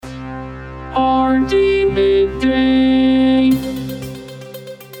Hardee Midday.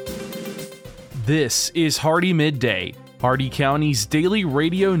 This is Hardee Midday, Hardee County's daily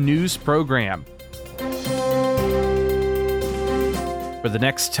radio news program. For the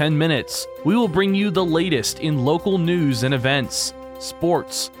next 10 minutes, we will bring you the latest in local news and events,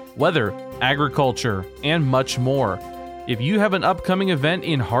 sports, weather, agriculture, and much more. If you have an upcoming event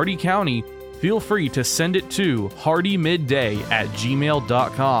in Hardee County, feel free to send it to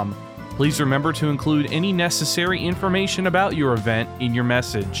hardeemidday@gmail.com. Please remember to include any necessary information about your event in your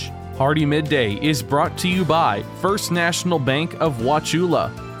message. Hardee Midday is brought to you by First National Bank of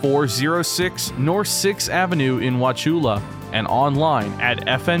Wauchula, 406 North 6th Avenue in Wauchula, and online at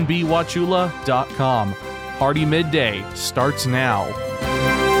fnbwauchula.com. Hardee Midday starts now.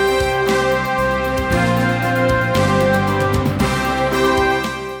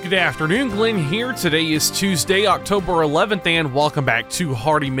 Good afternoon, Glenn here. Today is Tuesday, October 11th, and welcome back to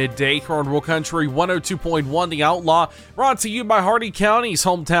Hardee Midday here on Rural Country 102.1 The Outlaw, brought to you by Hardee County's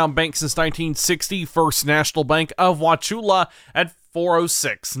hometown bank since 1960, First National Bank of Wauchula at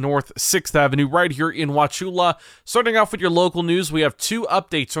 406 North 6th Avenue right here in Wauchula. Starting off with your local news, we have two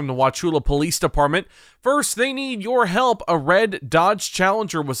updates from the Wauchula Police Department. First, they need your help. A red Dodge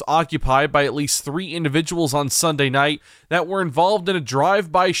Challenger was occupied by at least 3 individuals on Sunday night that were involved in a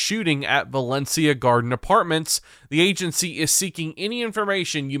drive-by shooting at Valencia Garden Apartments. The agency is seeking any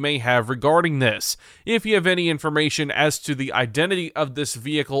information you may have regarding this. If you have any information as to the identity of this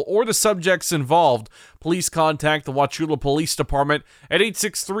vehicle or the subjects involved, please contact the Wauchula Police Department at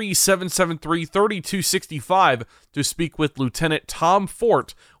 863-773-3265 to speak with Lieutenant Tom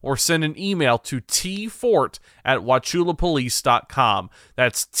Fort, or send an email to tfort@wauchulapolice.com.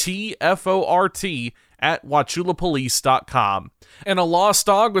 That's TFORT at wauchulapolice.com. And a lost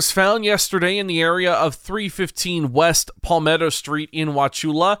dog was found yesterday in the area of 315 West Palmetto Street in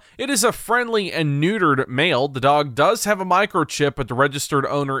Wauchula. It is a friendly and neutered male. The dog does have a microchip, but the registered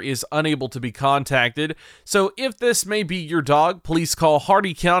owner is unable to be contacted. So if this may be your dog, please call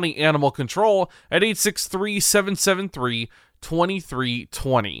Hardee County Animal Control at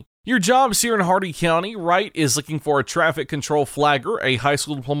 863-773-2320. Your jobs here in Hardee County, Wright is looking for a traffic control flagger, a high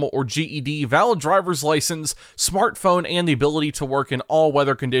school diploma or GED, valid driver's license, smartphone, and the ability to work in all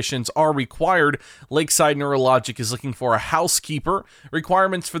weather conditions are required. Lakeside Neurologic is looking for a housekeeper.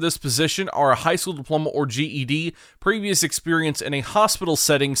 Requirements for this position are a high school diploma or GED, previous experience in a hospital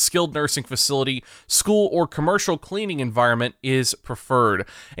setting, skilled nursing facility, school, or commercial cleaning environment is preferred.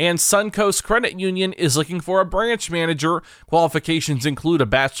 And Suncoast Credit Union is looking for a branch manager. Qualifications include a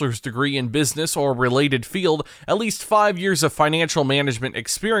bachelor's degree in business or related field, at least 5 years of financial management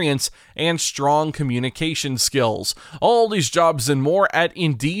experience, and strong communication skills. All these jobs and more at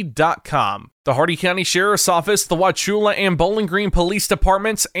Indeed.com. The Hardee County Sheriff's Office, the Wauchula and Bowling Green Police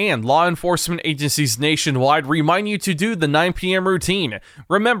Departments, and law enforcement agencies nationwide remind you to do the 9 p.m. routine.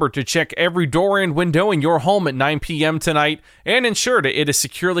 Remember to check every door and window in your home at 9 p.m. tonight, and ensure that it is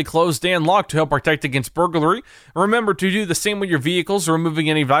securely closed and locked to help protect against burglary. Remember to do the same with your vehicles,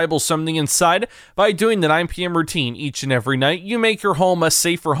 removing any valuables from the inside. By doing the 9 p.m. routine each and every night, you make your home a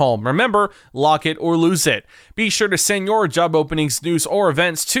safer home. Remember, lock it or lose it. Be sure to send your job openings, news, or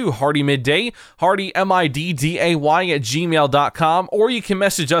events to Hardee Midday, Hardee MIDDAY at gmail.com, or you can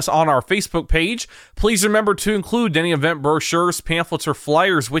message us on our Facebook page. Please remember to include any event brochures, pamphlets, or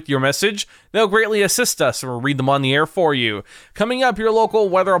flyers with your message. They'll greatly assist us, and we'll read them on the air for you. Coming up, your local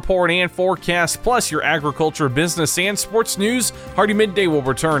weather report and forecast, plus your agriculture, business, and sports news. Hardee Midday will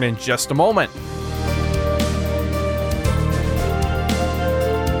return in just a moment.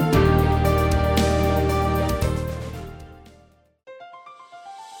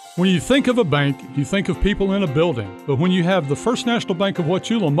 When you think of a bank, you think of people in a building. But when you have the First National Bank of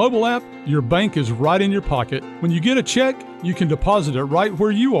Wauchula mobile app, your bank is right in your pocket. When you get a check, you can deposit it right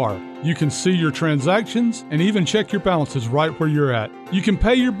where you are. You can see your transactions and even check your balances right where you're at. You can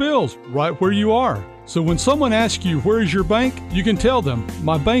pay your bills right where you are. So when someone asks you, where is your bank? You can tell them,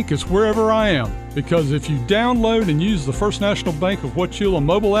 my bank is wherever I am. Because if you download and use the First National Bank of Wauchula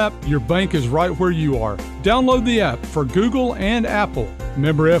mobile app, your bank is right where you are. Download the app for Google and Apple.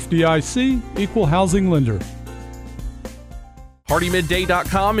 Member FDIC, Equal Housing Lender.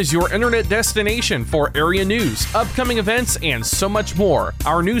 HardeeMidday.com is your internet destination for area news, upcoming events, and so much more.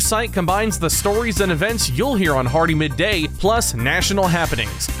 Our news site combines the stories and events you'll hear on Hardee Midday, plus national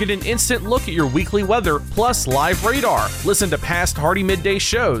happenings. Get an instant look at your weekly weather, plus live radar. Listen to past Hardee Midday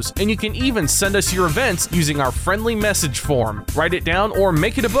shows, and you can even send us your events using our friendly message form. Write it down or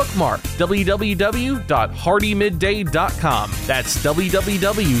make it a bookmark. www.hardeemidday.com. That's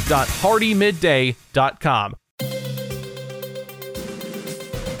www.hardeemidday.com.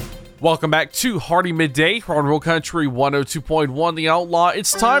 Welcome back to Hardee Midday on Real Country 102.1 The Outlaw.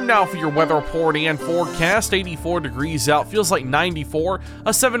 It's time now for your weather report and forecast. 84 degrees out, feels like 94. A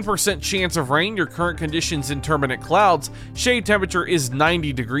 7% chance of rain. Your current conditions intermittent clouds. Shade temperature is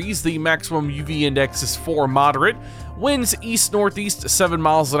 90 degrees. The maximum UV index is 4, moderate. Winds east-northeast 7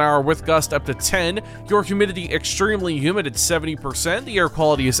 miles an hour with gust up to 10. Your humidity extremely humid at 70%. The air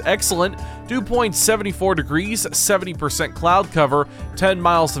quality is excellent. Dew point 74 degrees, 70% cloud cover, 10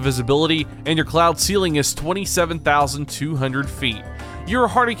 miles of visibility, and your cloud ceiling is 27,200 feet. Your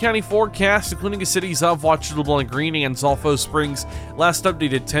Hardee County forecast, including the cities of Wauchula, Bowling Green, and Zolfo Springs, last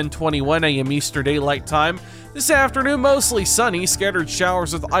updated 10:21 a.m. Eastern Daylight Time. This afternoon, mostly sunny, scattered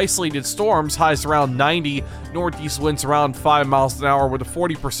showers with isolated storms, highs around 90, northeast winds around 5 miles an hour with a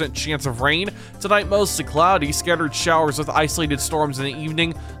 40% chance of rain. Tonight, mostly cloudy, scattered showers with isolated storms in the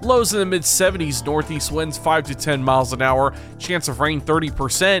evening, lows in the mid-70s, northeast winds 5 to 10 miles an hour, chance of rain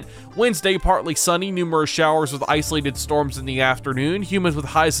 30%. Wednesday, partly sunny, numerous showers with isolated storms in the afternoon, humid with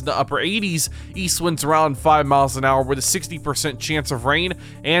highs in the upper 80s, east winds around 5 miles an hour with a 60% chance of rain.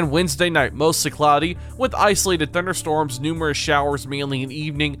 And Wednesday night, mostly cloudy with isolated thunderstorms, numerous showers mainly in the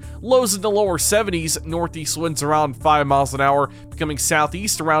evening, lows in the lower 70s, northeast winds around 5 miles an hour, becoming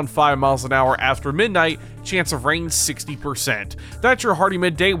southeast around 5 miles an hour after midnight, chance of rain 60%. That's your Hardee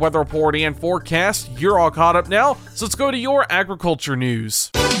Midday weather report and forecast. You're all caught up now, so let's go to your agriculture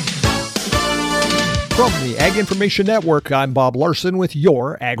news. From the Ag Information Network, I'm Bob Larson with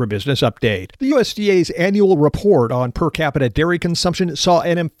your Agribusiness Update. The USDA's annual report on per capita dairy consumption saw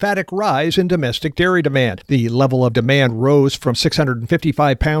an emphatic rise in domestic dairy demand. The level of demand rose from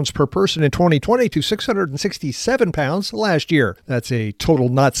 655 pounds per person in 2020 to 667 pounds last year. That's a total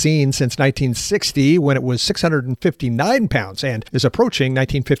not seen since 1960, when it was 659 pounds, and is approaching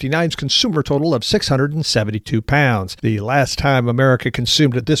 1959's consumer total of 672 pounds. The last time America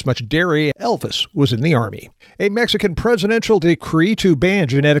consumed this much dairy, Elvis was in the Army. A Mexican presidential decree to ban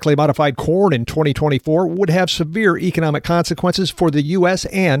genetically modified corn in 2024 would have severe economic consequences for the U.S.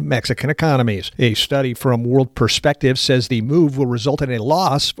 and Mexican economies. A study from World Perspective says the move will result in a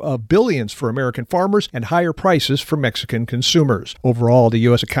loss of billions for American farmers and higher prices for Mexican consumers. Overall, the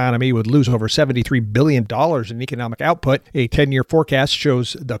U.S. economy would lose over $73 billion in economic output. A 10-year forecast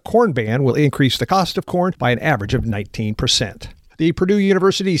shows the corn ban will increase the cost of corn by an average of 19%. The Purdue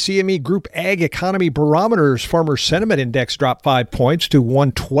University CME Group Ag Economy Barometer's Farmer Sentiment Index dropped 5 points to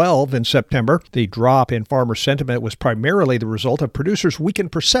 112 in September. The drop in farmer sentiment was primarily the result of producers'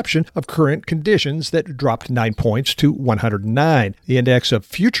 weakened perception of current conditions that dropped 9 points to 109. The index of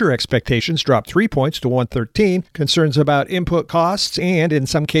future expectations dropped 3 points to 113. Concerns about input costs and, in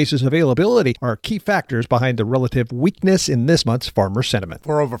some cases, availability are key factors behind the relative weakness in this month's farmer sentiment.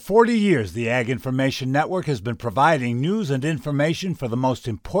 For over 40 years, the Ag Information Network has been providing news and information for the most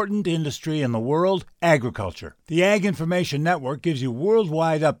important industry in the world, agriculture. The Ag Information Network gives you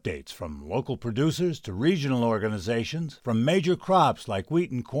worldwide updates from local producers to regional organizations, from major crops like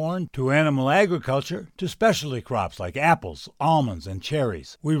wheat and corn to animal agriculture to specialty crops like apples, almonds, and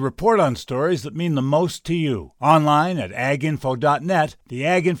cherries. We report on stories that mean the most to you. Online at aginfo.net, the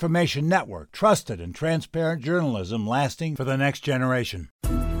Ag Information Network, trusted and transparent journalism lasting for the next generation.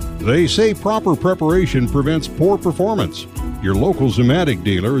 They say proper preparation prevents poor performance. Your local Zematic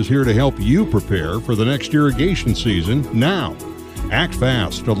dealer is here to help you prepare for the next irrigation season now. Act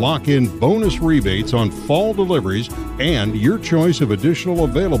fast to lock in bonus rebates on fall deliveries and your choice of additional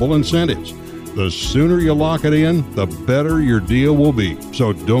available incentives. The sooner you lock it in, the better your deal will be.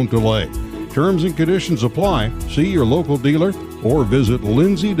 So don't delay. Terms and conditions apply. See your local dealer or visit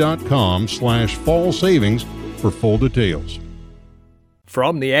lindsay.com/fall savings for full details.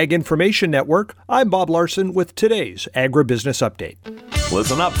 From the Ag Information Network, I'm Bob Larson with today's Agribusiness Update.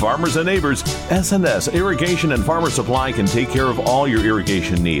 Listen up, farmers and neighbors. S&S Irrigation and Farmer Supply can take care of all your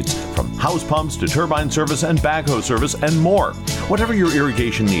irrigation needs, from house pumps to turbine service and backhoe service and more. Whatever your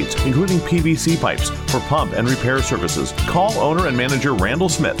irrigation needs, including PVC pipes for pump and repair services, call owner and manager Randall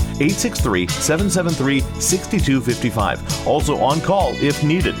Smith, 863-773-6255. Also on call if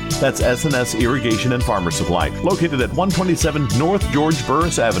needed. That's S&S Irrigation and Farmer Supply, located at 127 North George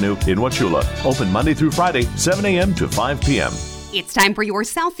Burris Avenue in Wauchula. Open Monday through Friday, 7 a.m. to 5 p.m. It's time for your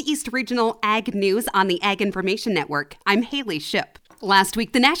Southeast Regional Ag News on the Ag Information Network. I'm Haley Shipp. Last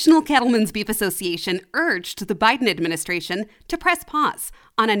week, the National Cattlemen's Beef Association urged the Biden administration to press pause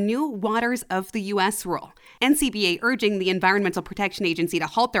on a new Waters of the U.S. rule. NCBA urging the Environmental Protection Agency to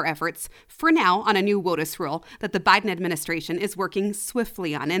halt their efforts, for now, on a new WOTUS rule that the Biden administration is working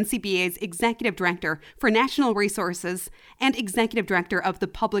swiftly on. NCBA's Executive Director for National Resources and Executive Director of the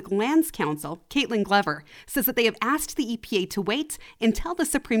Public Lands Council, Caitlin Glover, says that they have asked the EPA to wait until the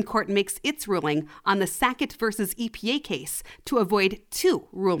Supreme Court makes its ruling on the Sackett versus EPA case to avoid two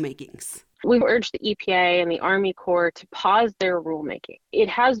rulemakings. We've urged the EPA and the Army Corps to pause their rulemaking. It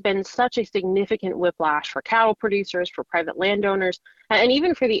has been such a significant whiplash for cattle producers, for private landowners, and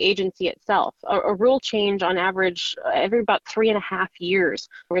even for the agency itself. A rule change on average every about 3.5 years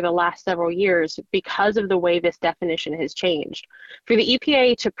over the last several years because of the way this definition has changed. For the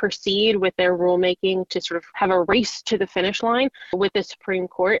EPA to proceed with their rulemaking, to sort of have a race to the finish line with the Supreme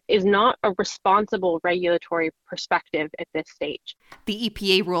Court, is not a responsible regulatory perspective at this stage. The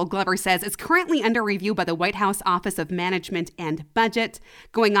EPA rule, Glover says, is currently under review by the White House Office of Management and Budget,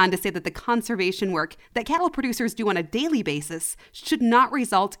 going on to say that the conservation work that cattle producers do on a daily basis should not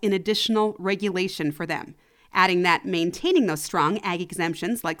result in additional regulation for them, adding that maintaining those strong ag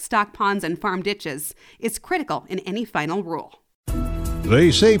exemptions like stock ponds and farm ditches is critical in any final rule. They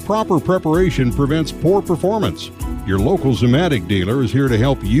say proper preparation prevents poor performance. Your local Zematic dealer is here to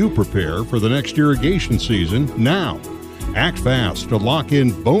help you prepare for the next irrigation season now. Act fast to lock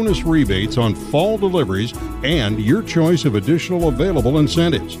in bonus rebates on fall deliveries and your choice of additional available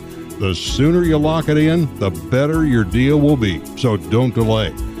incentives. The sooner you lock it in, the better your deal will be. So don't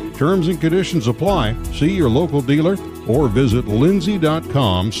delay. Terms and conditions apply. See your local dealer or visit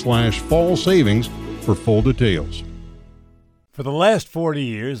lindsay.com/fall savings for full details. For the last 40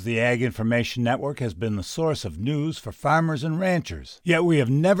 years, the Ag Information Network has been the source of news for farmers and ranchers. Yet we have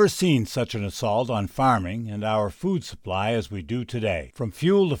never seen such an assault on farming and our food supply as we do today. From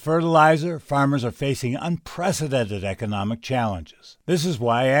fuel to fertilizer, farmers are facing unprecedented economic challenges. This is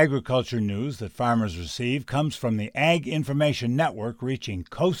why agriculture news that farmers receive comes from the Ag Information Network, reaching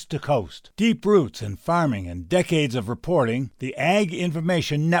coast to coast. Deep roots in farming and decades of reporting, the Ag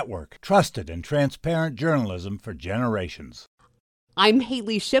Information Network, trusted and transparent journalism for generations. I'm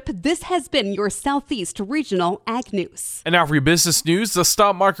Haley Shipp. This has been your Southeast Regional Ag News. And now for your business news, the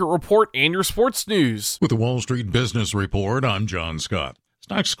stock market report, and your sports news. With the Wall Street Business Report, I'm John Scott.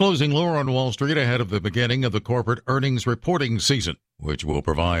 Stocks closing lower on Wall Street ahead of the beginning of the corporate earnings reporting season, which will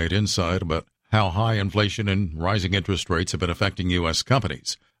provide insight about how high inflation and rising interest rates have been affecting U.S.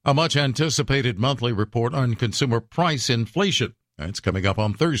 companies. A much-anticipated monthly report on consumer price inflation. It's coming up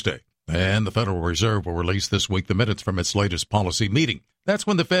on Thursday. And the Federal Reserve will release this week the minutes from its latest policy meeting. That's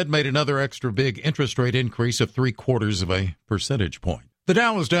when the Fed made another extra big interest rate increase of 0.75 percentage point. The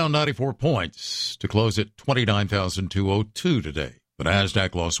Dow is down 94 points to close at 29,202 today. The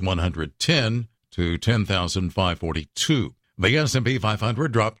Nasdaq lost 110 to 10,542. The S&P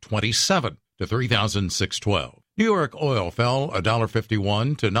 500 dropped 27 to 3,612. New York oil fell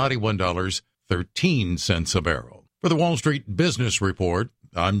 $1.51 to $91.13 a barrel. For the Wall Street Business Report,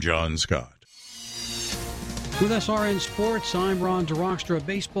 I'm John Scott. With SRN Sports, I'm Ron DeRockstra.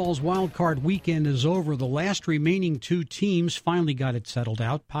 Baseball's wild card weekend is over. The last remaining two teams finally got it settled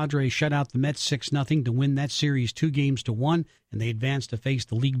out. Padres shut out the Mets 6-0 to win that series 2-1, and they advance to face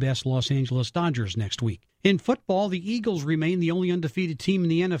the league best Los Angeles Dodgers next week. In football, the Eagles remain the only undefeated team in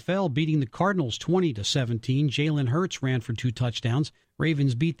the NFL, beating the Cardinals 20-17. Jalen Hurts ran for 2 touchdowns.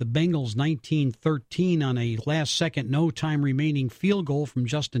 Ravens beat the Bengals 19-13 on a last-second, no-time remaining field goal from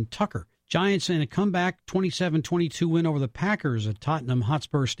Justin Tucker. Giants in a comeback 27-22 win over the Packers at Tottenham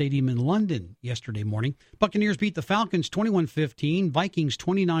Hotspur Stadium in London yesterday morning. Buccaneers beat the Falcons 21-15. Vikings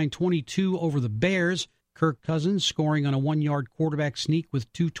 29-22 over the Bears. Kirk Cousins scoring on a 1-yard quarterback sneak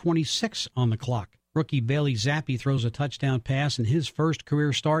with 2:26 on the clock. Rookie Bailey Zappi throws a touchdown pass in his first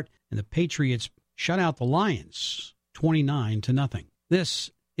career start, and the Patriots shut out the Lions 29-0.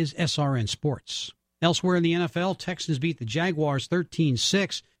 This is SRN Sports. Elsewhere in the NFL, Texans beat the Jaguars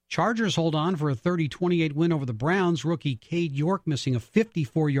 13-6. Chargers hold on for a 30-28 win over the Browns. Rookie Cade York missing a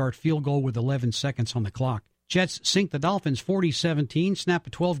 54-yard field goal with 11 seconds on the clock. Jets sink the Dolphins 40-17, snap a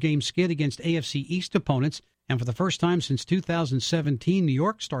 12-game skid against AFC East opponents, and for the first time since 2017, New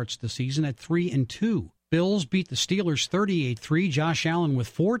York starts the season at 3-2. Bills beat the Steelers 38-3. Josh Allen with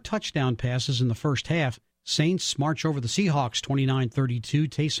 4 touchdown passes in the first half. Saints march over the Seahawks 29-32.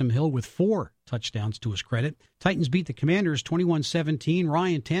 Taysom Hill with 4 touchdowns to his credit. Titans beat the Commanders 21-17.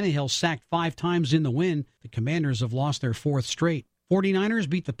 Ryan Tannehill sacked 5 times in the win. The Commanders have lost their 4th straight. 49ers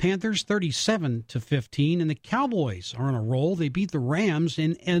beat the Panthers 37-15, and the Cowboys are on a roll. They beat the Rams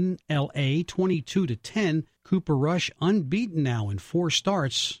in NLA 22-10. Cooper Rush unbeaten now in 4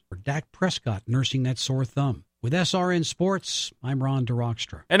 starts for Dak Prescott nursing that sore thumb. With SRN Sports, I'm Ron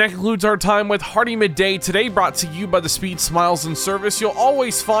DeRockstra. And that concludes our time with Hardee Midday today, brought to you by the Speed, Smiles, and Service you'll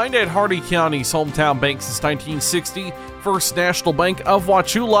always find at Hardee County's hometown bank since 1960, First National Bank of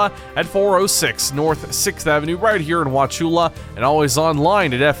Wauchula at 406 North 6th Avenue, right here in Wauchula, and always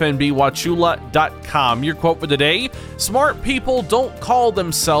online at fnbwauchula.com. Your quote for the day: smart people don't call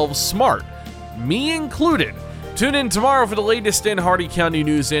themselves smart, me included. Tune in tomorrow for the latest in Hardee County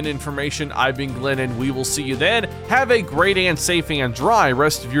news and information. I've been Glenn, and we will see you then. Have a great and safe and dry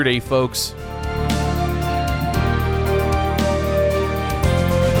rest of your day, folks.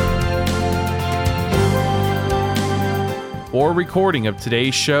 For a recording of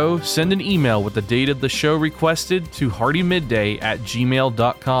today's show, send an email with the date of the show requested to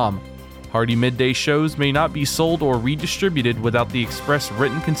hardeemidday@gmail.com. Hardee Midday shows may not be sold or redistributed without the express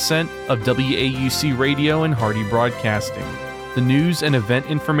written consent of WAUC Radio and Hardee Broadcasting. The news and event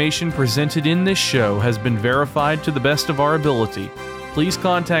information presented in this show has been verified to the best of our ability. Please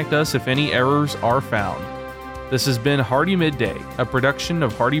contact us if any errors are found. This has been Hardee Midday, a production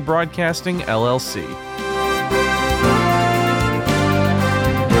of Hardee Broadcasting, LLC.